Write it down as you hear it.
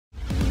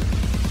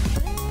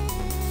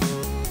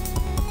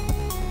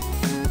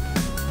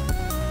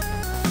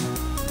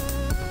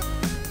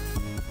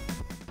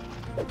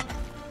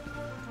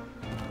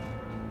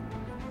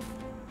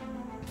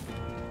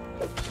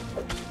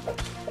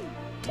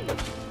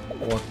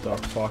What the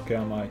fuck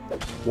am I?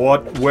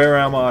 What? Where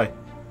am I?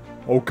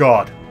 Oh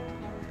god.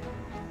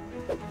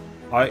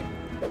 I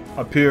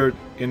appeared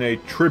in a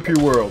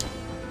trippy world.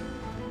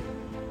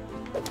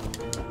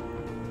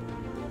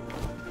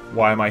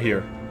 Why am I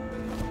here?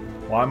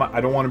 Why am I?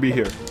 I don't want to be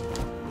here.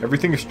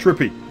 Everything is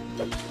trippy.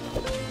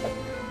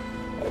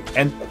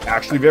 And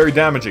actually very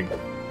damaging.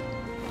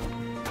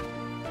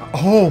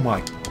 Oh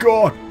my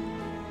god!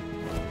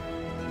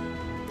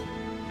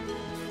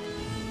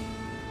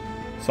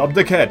 Sub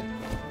dickhead.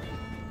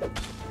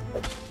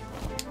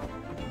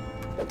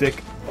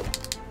 Dick.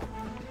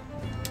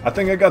 I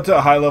think I got to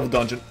a high level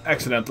dungeon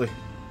accidentally.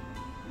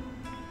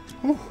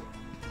 Whew.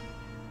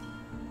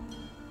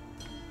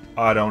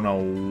 I don't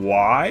know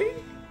why.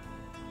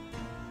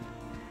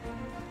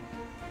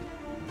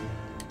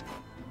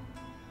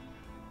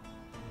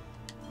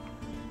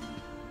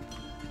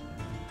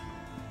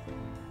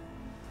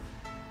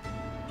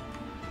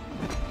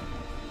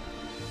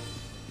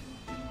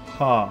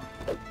 Huh.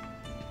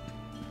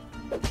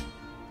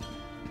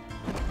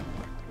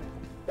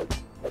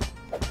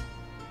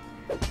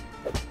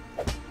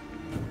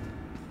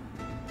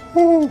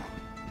 Whew.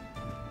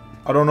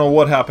 I don't know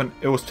what happened.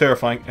 It was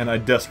terrifying, and I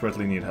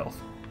desperately need health.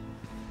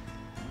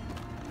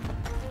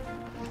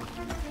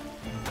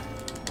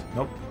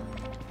 Nope.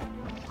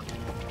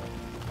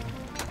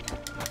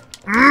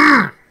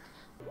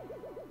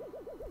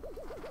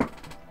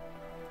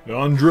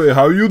 Andre,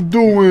 how you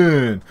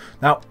doing?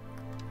 Now,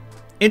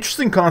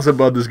 interesting concept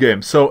about this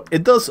game. So,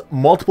 it does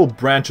multiple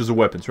branches of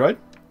weapons, right?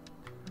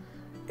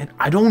 And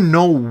I don't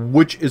know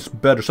which is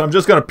better. So, I'm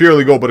just gonna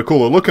purely go by the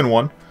cooler looking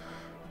one.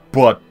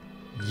 But,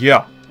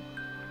 yeah.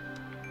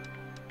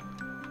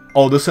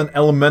 Oh, this is an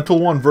elemental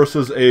one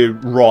versus a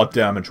raw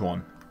damage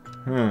one.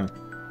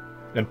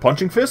 And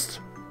punching fists?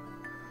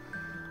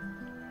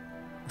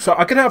 So,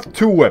 I can have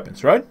two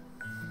weapons, right?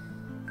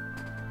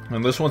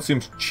 And this one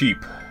seems cheap.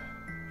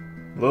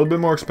 A little bit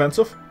more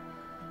expensive.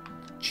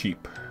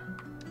 Cheap.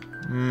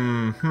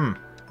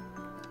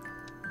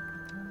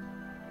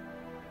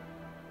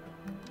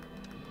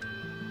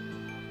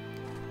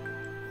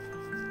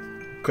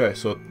 Okay,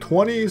 so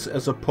 20s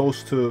as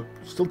opposed to...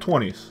 Still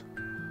 20s.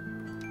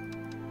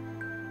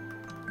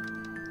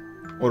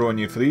 What do I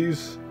need for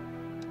these?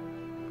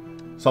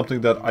 Something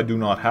that I do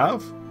not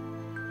have.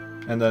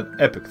 And then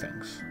epic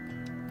things.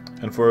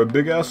 And for a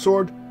big ass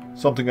sword,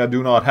 something I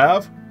do not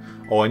have.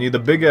 Oh, I need a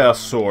big ass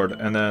sword,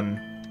 and then...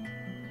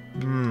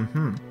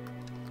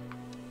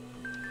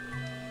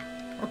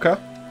 Okay.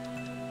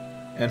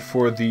 And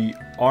for the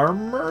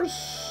armors...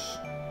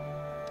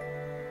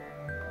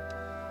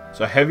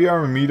 So heavy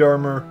armor, meat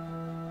armor...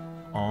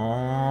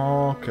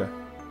 Okay.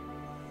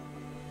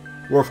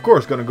 We're of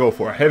course gonna go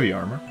for a heavy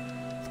armor.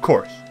 Of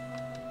course.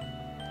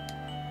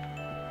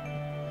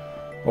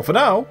 Well, for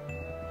now...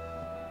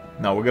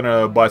 No, we're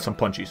gonna buy some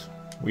punchies.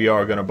 We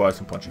are gonna buy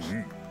some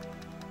punchies.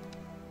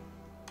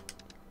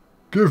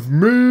 Give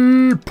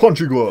me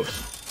punchy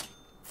gloves.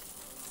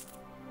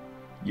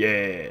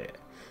 Yeah.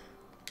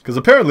 Because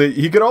apparently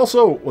he could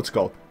also... What's it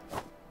called?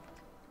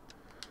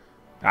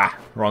 Ah,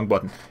 wrong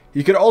button.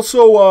 He could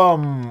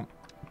also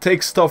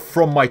take stuff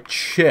from my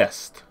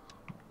chest.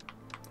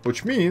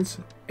 Which means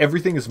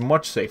everything is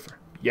much safer.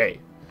 Yay.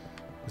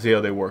 See how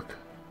they work.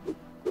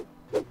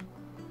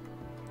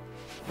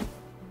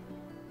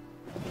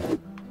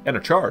 And a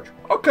charge.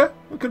 Okay.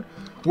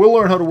 We'll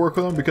learn how to work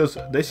with them because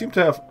they seem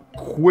to have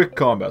quick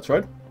combats,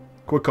 right?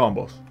 Quick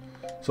combos.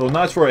 So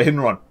nice for a hit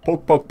and run.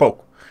 Poke, poke,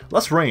 poke.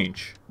 Less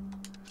range.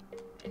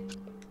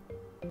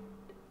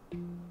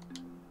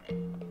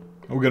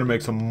 We're gonna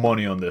make some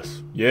money on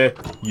this. Yeah?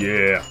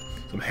 Yeah.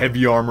 Some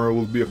heavy armor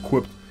will be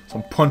equipped.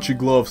 Some punchy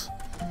gloves.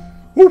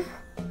 Woo!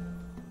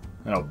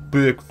 And a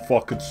big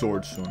fucking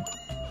sword soon.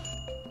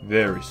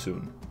 Very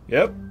soon.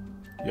 Yep.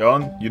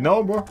 Young, you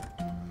know, bro.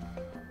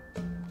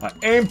 I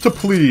aim to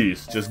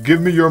please. Just give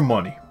me your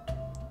money.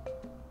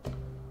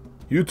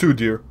 You too,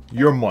 dear.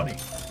 Your money.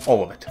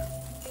 All of it.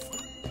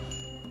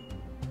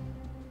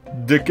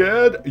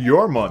 Dickhead,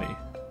 your money.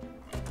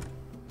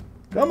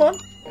 Come on.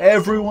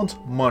 Everyone's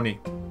money.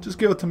 Just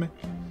give it to me.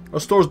 Our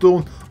store's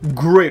doing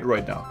great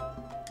right now.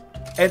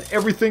 And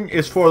everything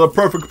is for the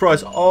perfect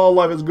price. All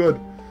life is good.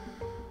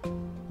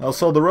 I'll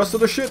sell the rest of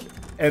the shit.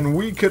 And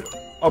we could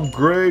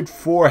upgrade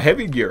for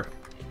heavy gear.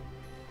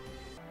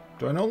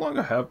 Do I no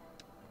longer have...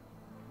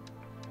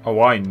 Oh,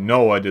 I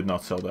know I did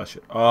not sell that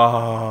shit.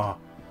 Ah.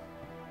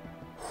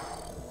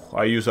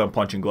 I use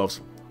punching gloves.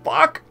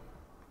 Fuck!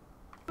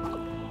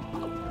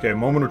 Okay,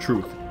 moment of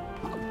truth.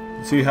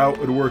 Let's see how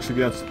it works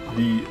against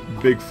the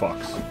big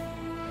fucks.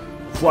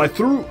 Fly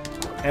through,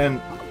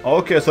 and...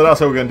 Okay, so that's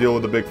how we're gonna deal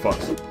with the big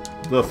fucks.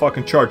 The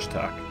fucking charge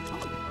attack.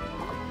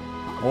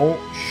 Oh,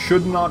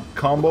 should not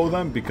combo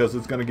them because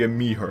it's gonna get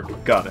me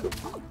hurt. Got it.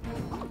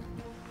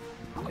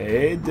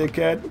 Hey,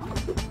 dickhead.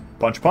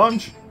 Punch,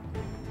 punch.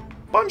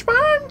 Punch,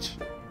 punch!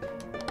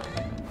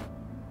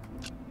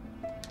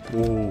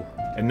 Ooh.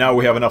 And now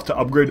we have enough to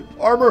upgrade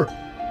armor.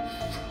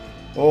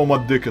 Oh, my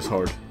dick is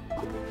hard.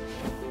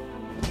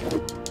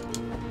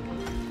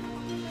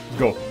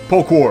 Go.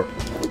 Poke war.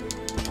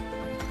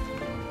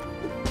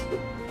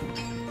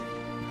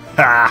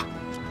 Ha!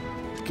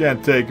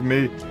 Can't take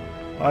me.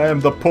 I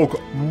am the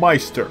Poke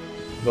Meister.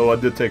 Though I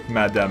did take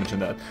mad damage in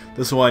that.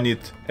 This is why I need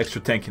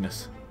extra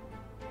tankiness.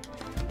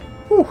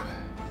 Whew.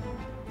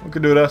 We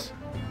can do this.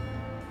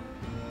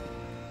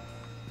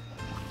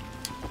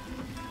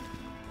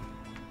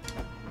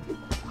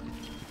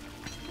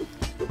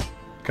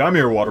 Come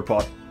here, water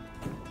pot.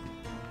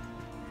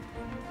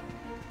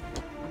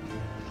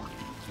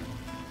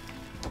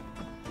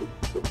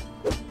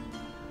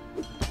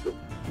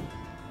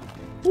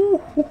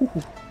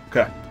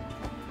 Okay.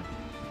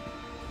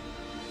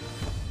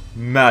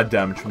 Mad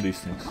damage from these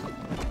things.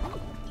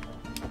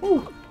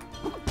 Ooh.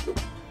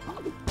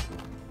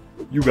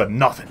 You got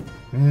nothing.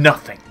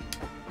 Nothing.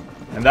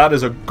 And that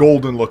is a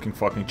golden looking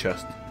fucking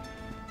chest.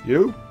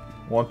 You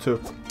want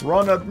to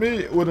run at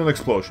me with an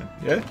explosion,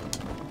 yeah?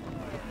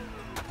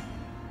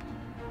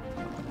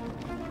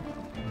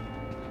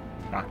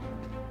 Ah.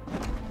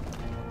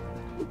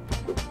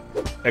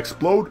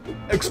 Explode.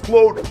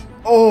 Explode.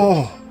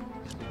 Oh!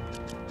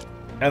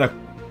 And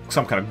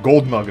some kind of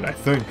gold nugget, I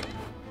think.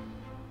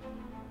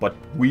 But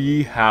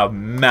we have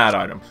mad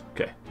items.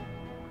 Okay.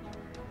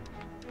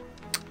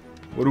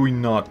 What do we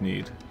not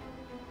need?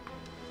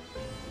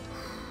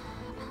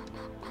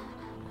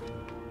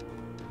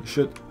 This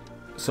shit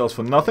sells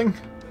for nothing.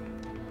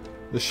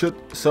 This shit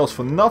sells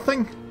for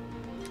nothing.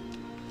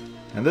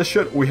 And this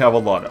shit we have a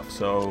lot of,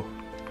 so...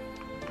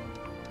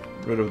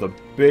 rid of the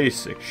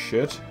basic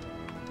shit.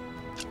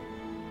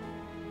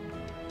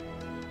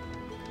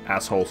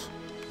 Assholes.